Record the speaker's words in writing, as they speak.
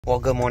Well,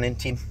 good morning,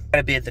 team. I'm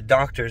gonna be at the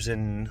doctor's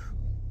in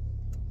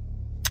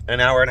an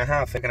hour and a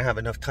half. I'm gonna have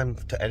enough time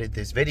to edit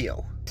this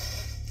video.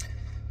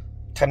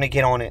 Time to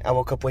get on it. I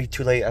woke up way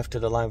too late after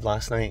the live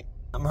last night.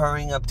 I'm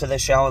hurrying up to the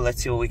shower.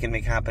 Let's see what we can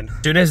make happen.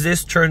 As soon as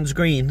this turns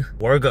green,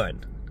 we're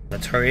good.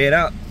 Let's hurry it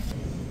up.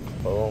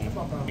 Boom.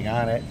 We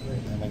got it.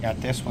 And we got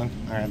this one.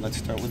 All right, let's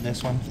start with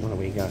this one. What do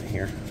we got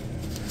here?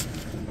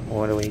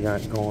 What do we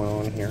got going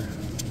on here?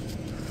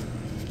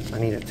 I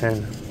need a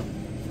 10.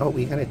 Oh,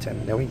 we got a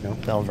 10. There we go.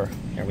 Silver.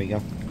 Here we go.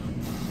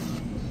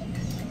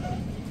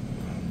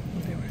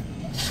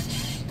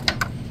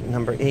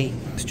 Number 8.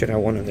 Should I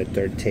wanted the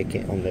third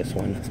ticket on this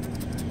one.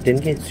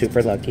 Didn't get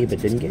super lucky, but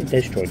didn't get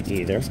destroyed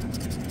either.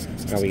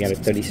 We got a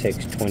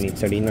 36, 20,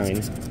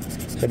 39.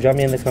 So drop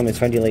me in the comments,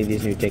 how do you like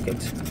these new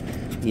tickets?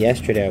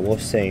 Yesterday, I will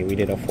say, we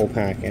did a full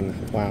pack, and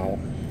wow,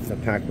 the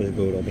pack was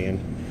brutal, man.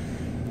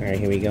 Alright,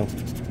 here we go.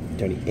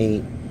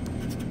 38.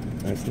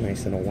 That's a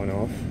nice little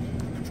one-off.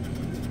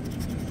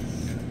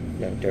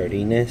 No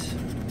dirtiness.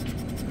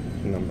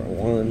 Number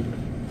 1.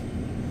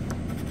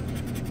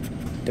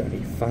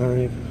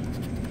 35.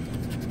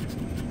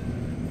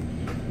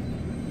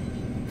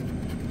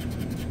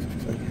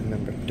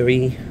 Number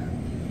 3.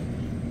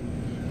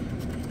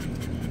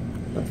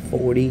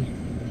 40.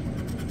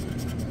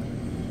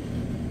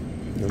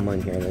 Come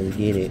on here, let's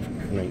get it.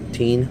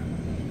 19.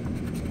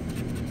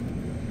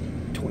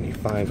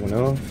 25 went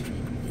off.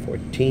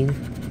 14.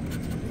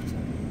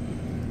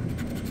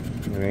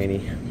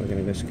 Alrighty, we're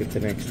gonna go skip the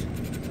next.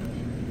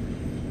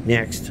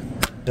 Next,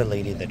 the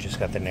lady that just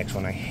got the next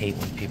one. I hate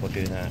when people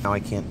do that. Now I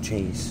can't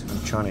chase.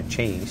 I'm trying to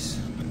chase.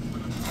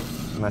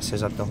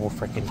 Messes up the whole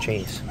freaking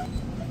chase.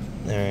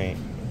 Alright,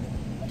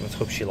 let's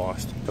hope she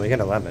lost. So we got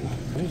 11.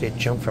 Why did it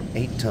jump from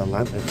 8 to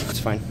 11? That's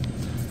fine.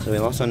 So we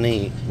lost on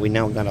 8. We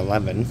now got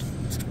 11.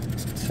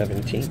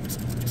 17.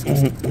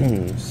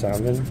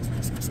 7.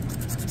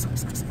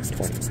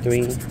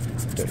 23.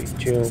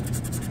 32.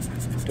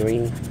 3.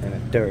 And a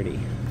 30.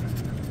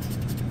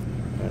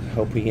 Let's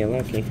hope we get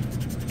lucky.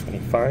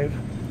 25,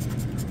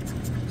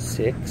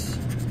 6,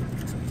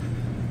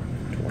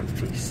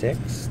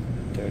 26,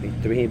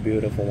 33,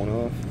 beautiful one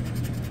off.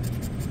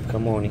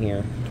 Come on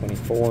here,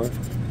 24.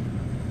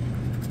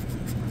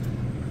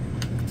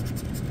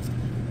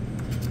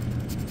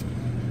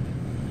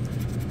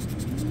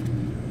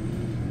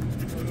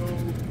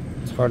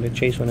 It's hard to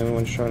chase when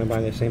everyone's trying to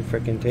buy the same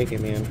freaking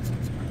ticket, man.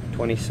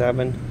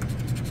 27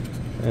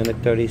 and a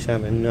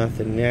 37,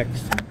 nothing.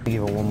 Next. I'll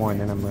give it one more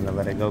and then I'm going to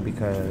let it go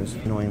because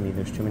annoyingly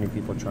there's too many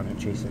people trying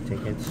to chase the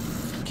tickets.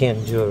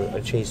 Can't do a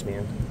chase,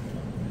 man.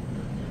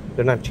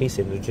 They're not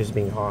chasing, they're just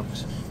being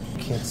hawks.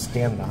 Can't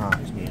stand the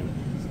hawks, man.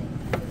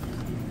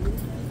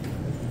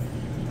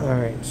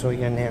 Alright, so we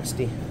got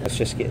nasty. Let's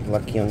just get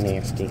lucky on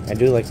nasty. I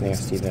do like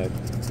nasty, the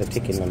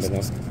ticket number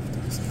though.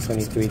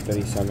 23,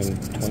 37,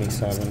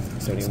 27,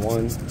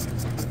 31,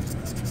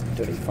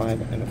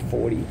 35, and a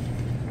 40.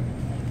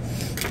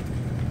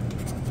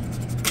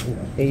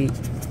 8.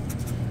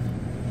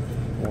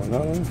 1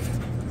 off.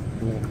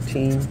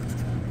 19.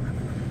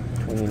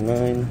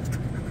 29.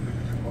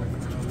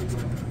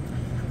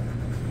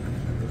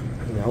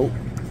 Nope.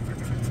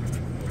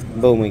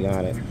 Boom, we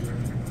got it.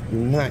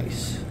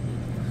 Nice.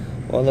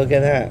 Well, look at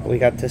that. We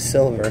got the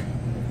silver.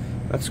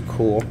 That's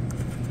cool.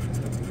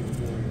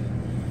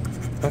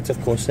 That's a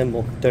cool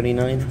symbol.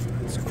 39.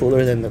 It's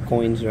cooler than the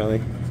coins, really.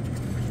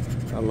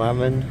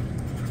 11.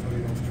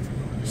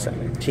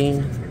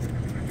 17.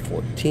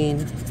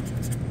 14.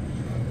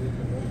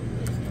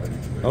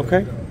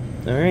 Okay.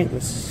 Alright,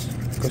 let's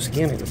go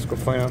scan it. Let's go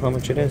find out how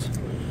much it is.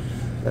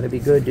 Let it be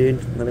good,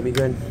 dude. Let it be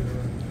good.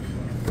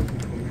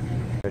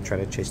 I'm gonna try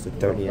to chase the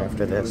 30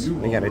 after this.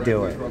 We gotta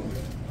do it.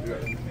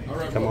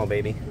 Come on,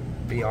 baby.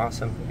 Be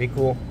awesome. Be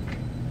cool.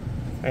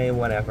 Hey,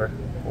 whatever.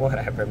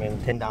 Whatever, man.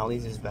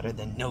 $10 is better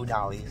than no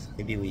dollies.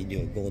 Maybe we do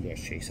a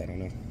Goldrush chase. I don't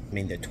know. I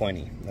mean, the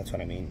 20. That's what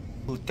I mean.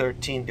 Ooh,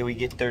 13. Do we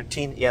get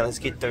 13? Yeah, let's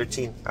get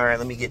 13. Alright,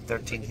 let me get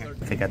 13 here.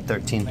 I got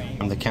 13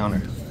 on the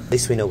counter. At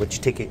least we know which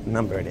ticket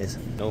number it is.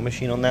 No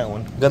machine on that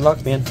one. Good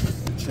luck, man.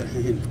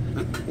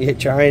 You're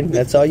trying?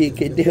 That's all you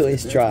can do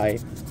is try.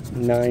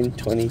 9,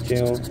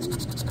 22,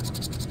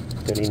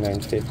 39,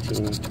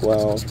 15,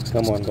 12.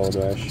 Come on,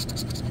 Goldrush.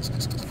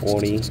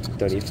 40,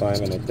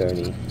 35, and a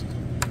 30.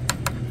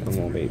 Come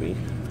on, baby.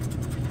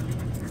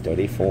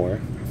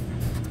 34.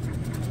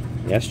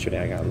 Yesterday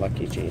I got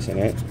lucky chasing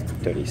it.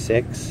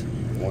 36.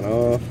 1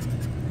 off.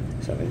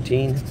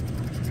 17.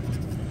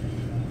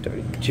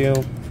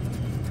 32.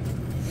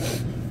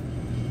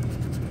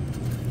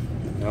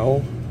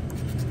 No.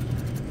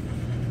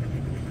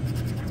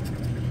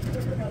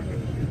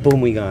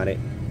 Boom, we got it.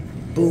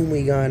 Boom,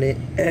 we got it.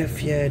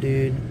 F yeah,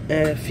 dude.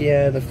 F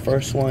yeah, the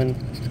first one.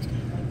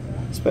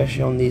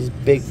 Especially on these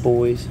big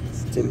boys.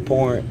 It's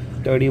important.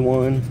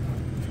 31.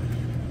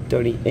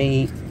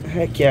 38.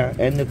 Heck yeah.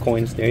 And the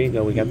coins. There you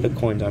go. We got the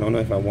coins. I don't know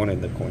if I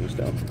wanted the coins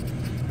though.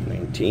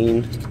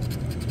 19.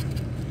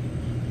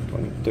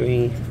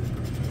 23.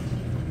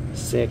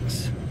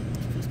 6.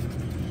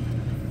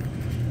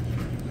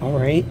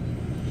 Alright.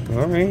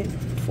 Alright.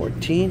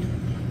 14.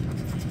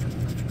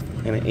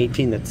 and an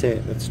 18. That's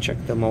it. Let's check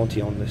the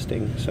multi on this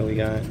thing. So we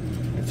got,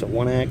 it's a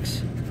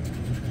 1x,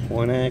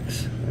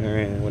 1x. All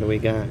right, what do we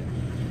got?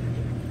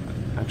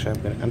 Actually,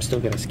 I'm still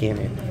gonna scan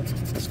it.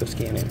 Let's go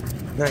scan it.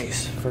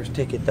 Nice, first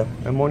ticket though.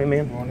 Good morning,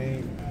 man.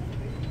 Morning.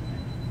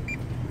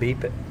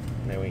 Beep it.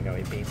 There we go,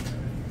 he beeped.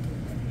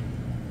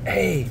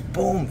 Hey,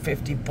 boom,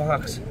 50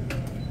 bucks.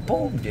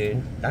 Boom,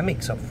 dude. That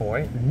makes up for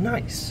it.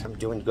 Nice. I'm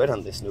doing good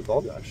on this new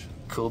Goldrush.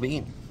 Cool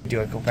bean.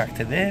 Do I go back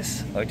to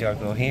this or do I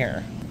go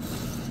here?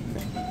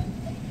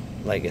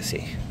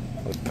 Legacy.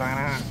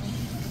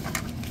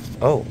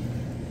 Oh,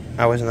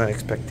 I was not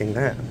expecting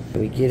that.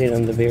 We get it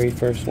on the very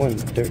first one.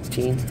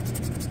 13,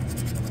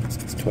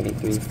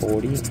 23,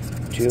 40,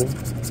 2,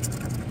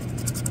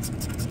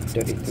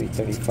 33,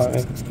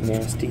 35,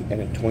 nasty,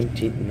 and a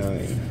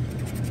 29.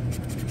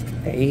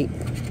 8,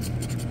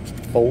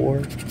 4,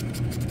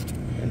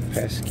 and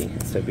pesky.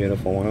 It's a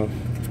beautiful one.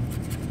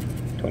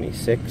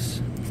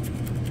 26.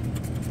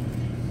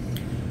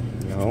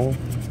 No.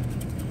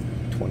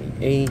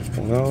 28,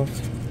 one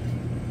off.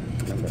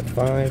 Number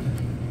 5.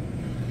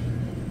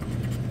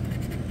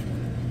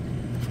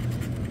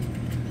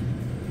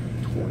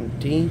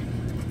 20.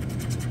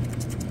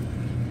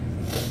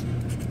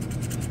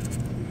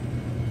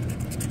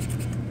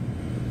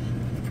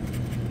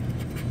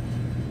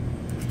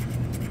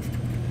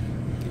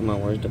 Come on,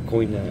 where's the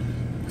coin at?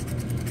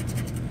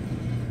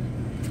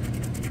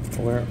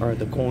 Where are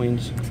the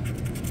coins?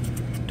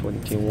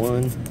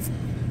 21,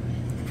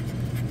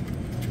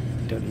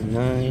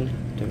 39,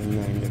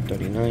 39 to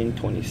 39,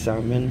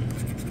 27.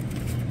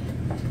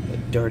 The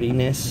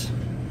dirtiness.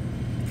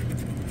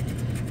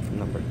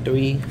 Number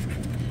 3.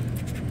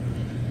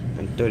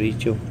 And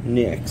 32.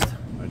 Next.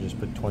 I just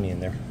put 20 in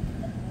there.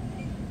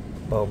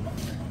 Boom.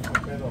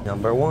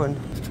 Number 1.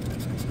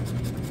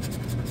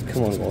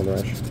 Come on,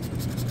 Goldrush.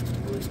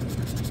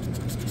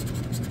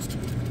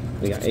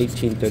 We got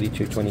 18,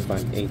 32,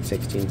 25, 8,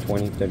 16,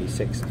 20,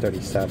 36,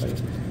 37.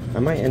 I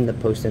might end up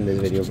posting this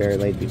video very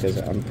late because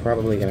I'm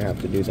probably going to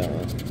have to do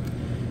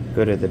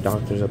go to the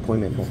doctor's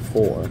appointment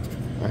before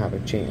I have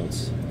a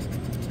chance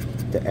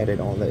to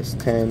edit all this.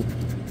 10,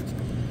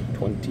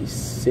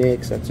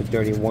 26, that's a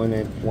dirty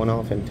 1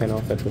 off and 10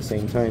 off at the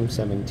same time.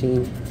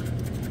 17,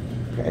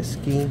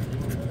 pesky,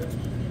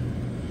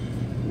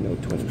 no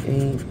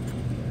 28.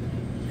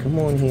 Come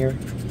on here.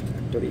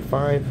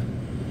 35.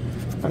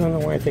 I don't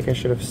know why I think I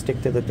should have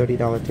stick to the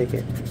 $30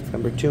 ticket.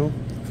 Number 2,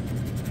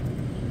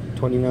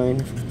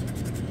 29.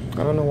 I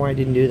don't know why I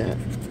didn't do that.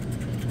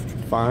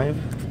 5,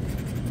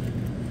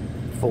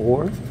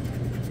 4.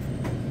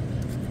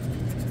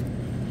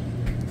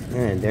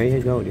 And there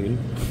you go, dude.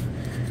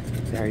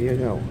 There you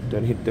go.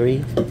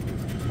 33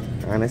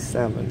 and a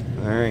 7.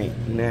 Alright,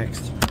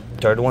 next.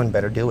 Third one,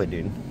 better do it,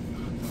 dude.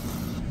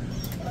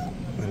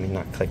 Let me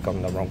not click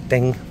on the wrong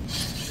thing.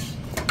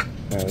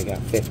 Alright, we got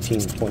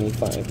 15,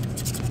 25.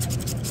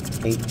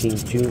 18,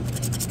 2,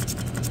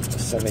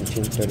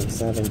 17,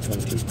 37,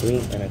 23,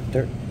 and a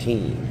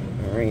 13.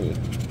 Alrighty.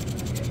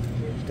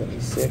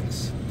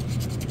 36.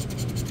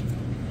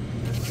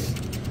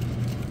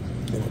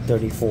 And a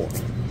 34.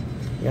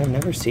 Yeah, I've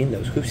never seen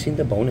those. Who's seen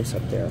the bonus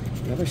up there?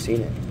 Never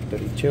seen it.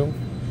 32.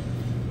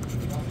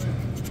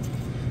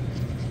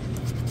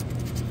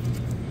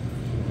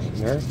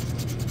 There.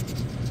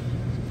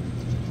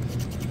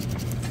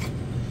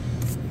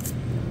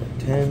 Number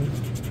 10.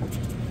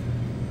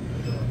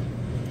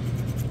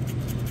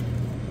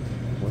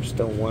 We're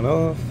still 1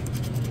 off.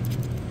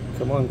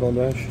 Come on,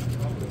 Goldrush.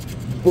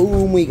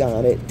 Boom, we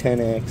got it.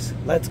 10x.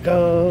 Let's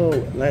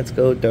go. Let's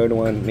go. Third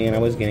one. Man, I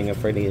was getting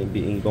afraid of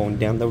going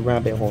down the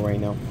rabbit hole right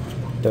now.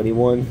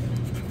 31.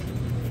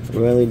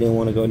 Really didn't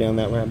want to go down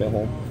that rabbit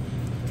hole.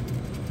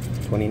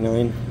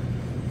 29.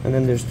 And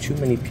then there's too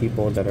many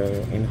people that are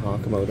in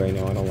hawk mode right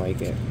now. I don't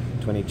like it.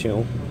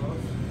 22.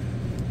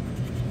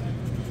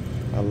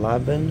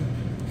 11.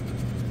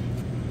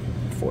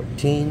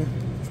 14.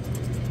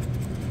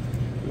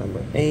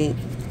 Number 8.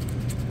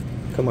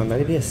 Come on,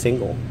 let it be a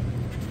single.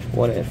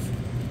 What if?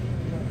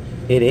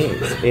 It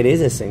is. It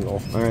is a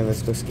single. Alright,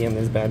 let's go scam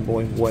this bad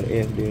boy. What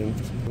if, dude?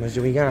 How much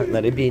do we got?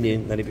 Let it be,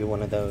 dude. Let it be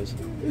one of those.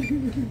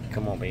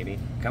 Come on, baby.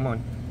 Come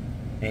on.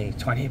 Hey,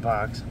 20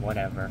 bucks.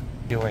 Whatever.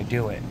 Do I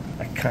do it?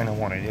 I kind of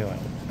want to do it.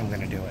 I'm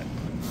going to do it.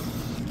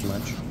 Too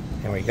much.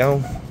 Here we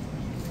go.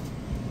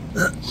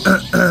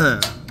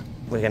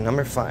 We got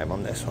number 5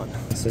 on this one.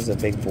 This is a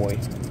big boy.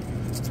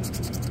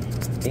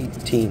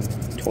 18,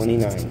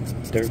 29,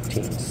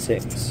 13,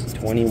 6,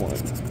 21,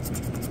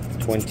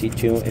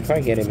 22. If I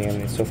get it,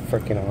 man, it's so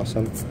freaking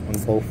awesome on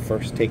both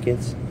first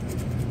tickets.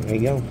 There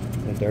you go.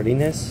 The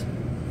dirtiness.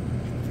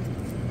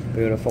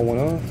 Beautiful 1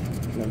 off.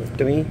 Number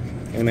 3.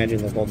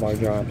 Imagine the gold bar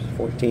drops.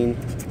 14,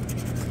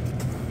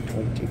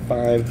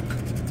 25,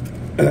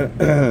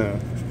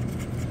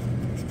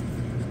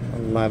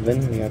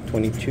 11. We have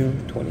 22,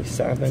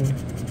 27,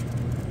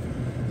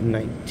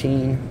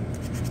 19.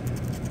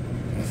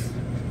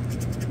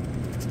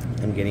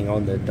 I'm getting all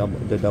the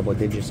double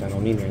digits I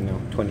don't need right now.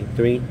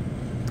 23,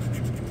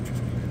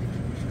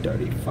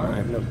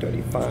 35, no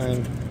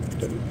 35,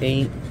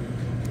 38,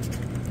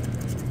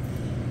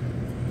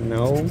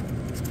 No.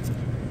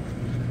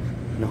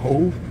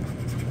 No.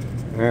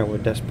 Alright, we're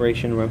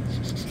desperation row.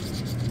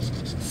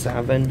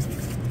 7.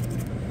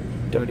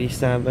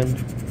 37.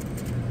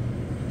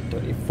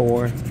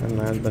 34. And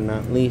last but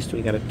not least,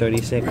 we got a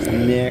 36.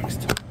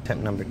 Next.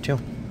 Attempt number 2.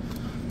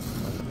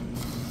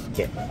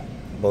 Get.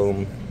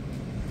 Boom.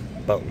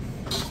 Boom.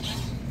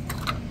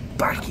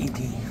 Barky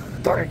D.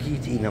 Barky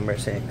D number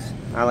 6.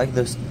 I like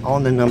those, all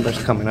the numbers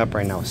coming up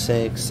right now.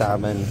 6,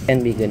 7,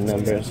 can be good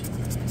numbers.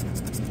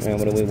 And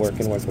what are we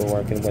working with? We're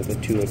working with a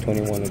 2, a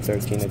 21, a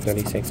 13, a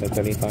 36, a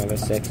 35, a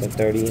 6, a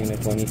 30, and a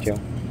 22.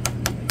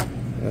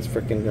 Let's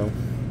freaking go.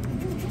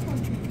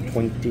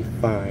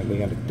 25. We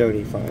got a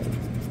 35.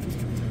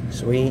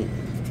 Sweet.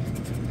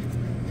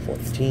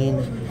 14.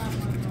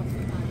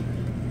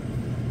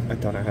 I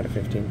thought I had a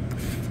 15.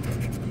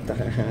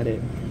 Thought I had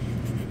it.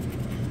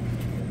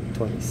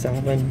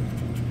 27.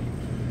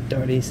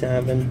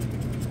 37.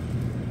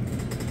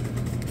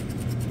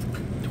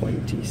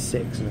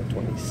 26 and a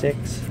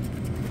 26.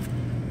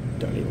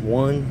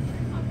 31.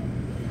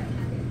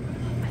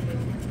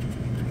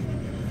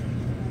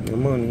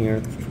 Come on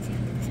here.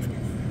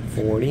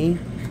 40.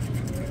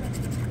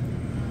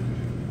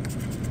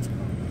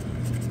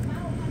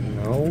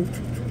 No.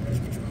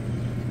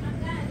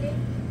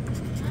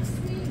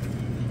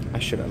 I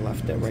should have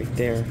left it right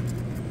there.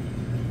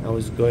 That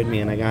was good,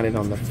 man. I got it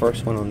on the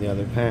first one on the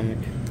other pack.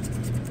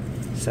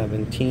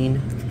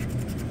 17.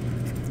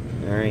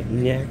 Alright,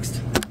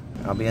 next.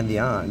 I'll be at the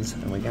odds,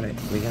 and we gotta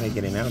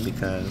get it now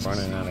because we're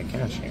running out of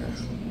cash here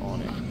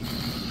on it.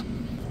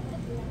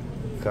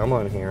 Come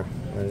on here,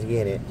 let's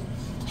get it.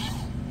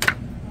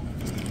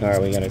 All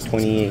right, we got a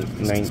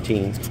 28,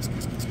 19,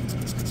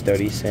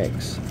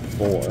 36,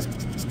 4,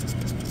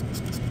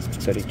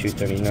 32,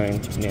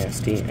 39,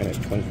 nasty, and a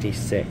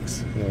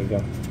 26. Here we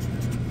go.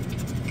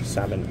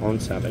 7 on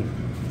 7.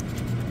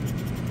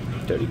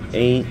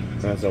 38.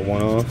 That's a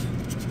one-off.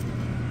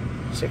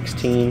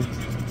 16.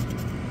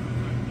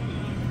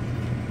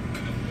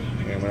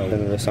 And we're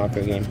into the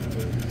soccer game.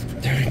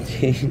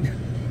 13.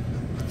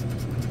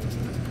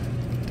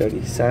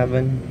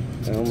 37.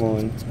 Come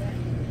on.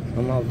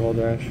 Come on,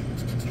 Goldrush.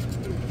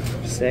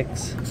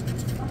 6.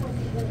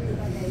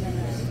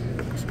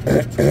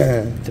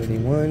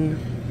 31.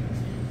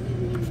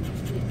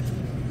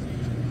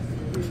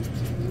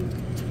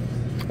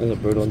 That was a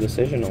brutal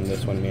decision on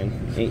this one, man.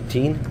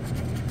 18.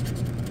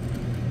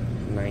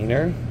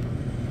 9er.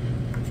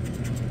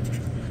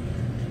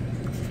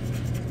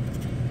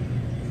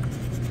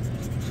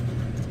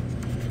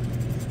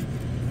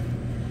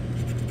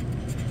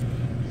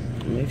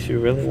 Makes you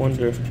really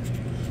wonder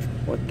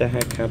what the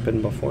heck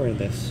happened before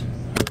this.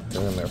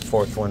 And then their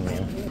fourth one,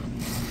 man.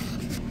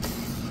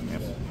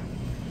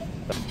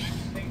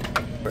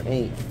 For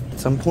 8. At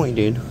some point,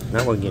 dude,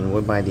 now we're getting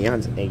wood by the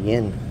odds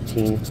again.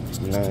 18,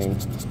 9,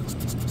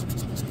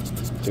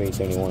 3,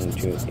 31,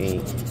 2,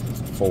 8,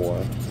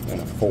 4,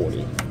 and a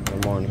 40.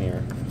 Come on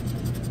here.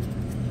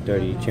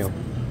 32.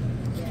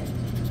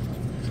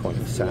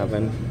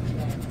 27.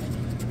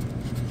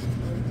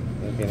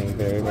 We're getting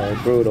very, very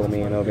brutal,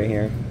 man, over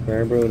here.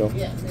 Very brutal.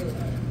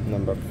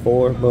 Number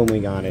 4. Boom, we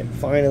got it.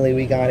 Finally,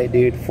 we got it,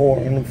 dude. 4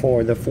 and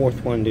 4. The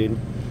fourth one, dude.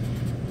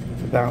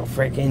 About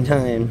freaking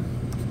time.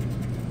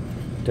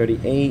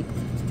 38.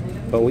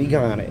 But we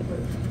got it.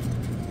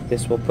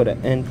 This will put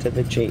an end to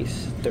the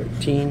chase.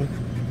 13.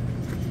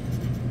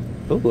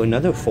 Ooh,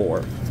 another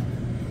 4.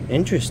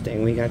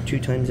 Interesting. We got 2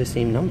 times the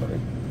same number.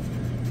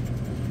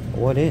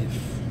 What if?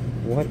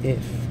 What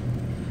if?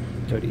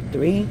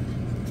 33.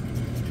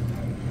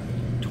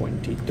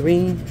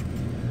 23.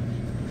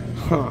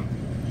 Huh.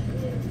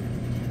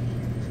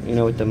 You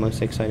know what the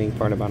most exciting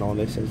part about all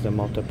this is? The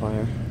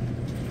multiplier.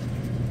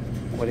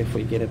 What if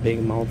we get a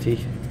big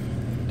multi?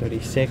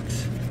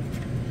 36.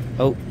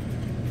 Oh.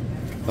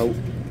 Oh.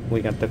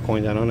 We got the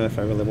coins. I don't know if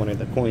I really wanted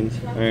the coins.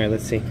 Alright,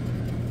 let's see.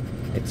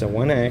 It's a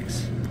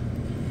 1x.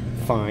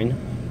 Fine.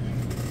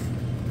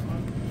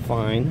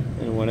 Fine.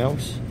 And what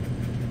else?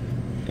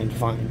 And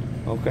fine.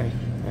 Okay.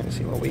 Let's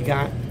see what we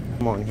got.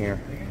 Come on here.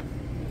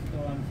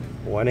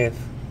 What if?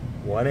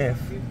 What if?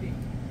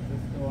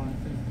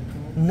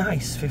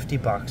 Nice, 50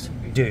 bucks.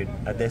 Dude,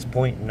 at this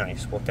point,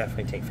 nice. We'll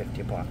definitely take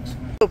 50 bucks. A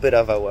little bit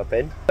of a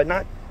weapon, but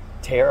not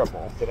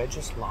terrible. Did I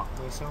just lock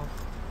myself?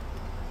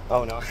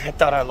 Oh no, I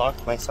thought I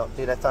locked myself.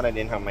 Dude, I thought I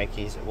didn't have my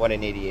keys. What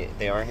an idiot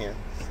they are here.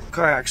 The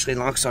car actually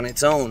locks on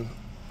its own,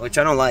 which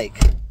I don't like.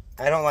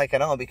 I don't like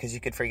at all because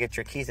you could forget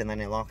your keys and then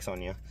it locks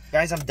on you.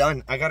 Guys, I'm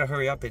done. I gotta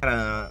hurry up. I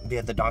gotta be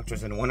at the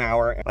doctor's in 1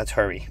 hour. Let's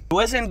hurry. It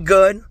wasn't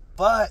good,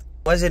 but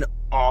it wasn't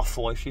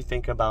awful if you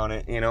think about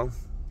it, you know?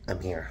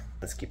 I'm here.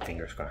 Let's keep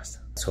fingers crossed.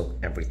 Let's hope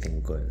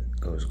everything good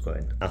goes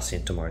good. I'll see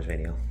you in tomorrow's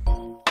video.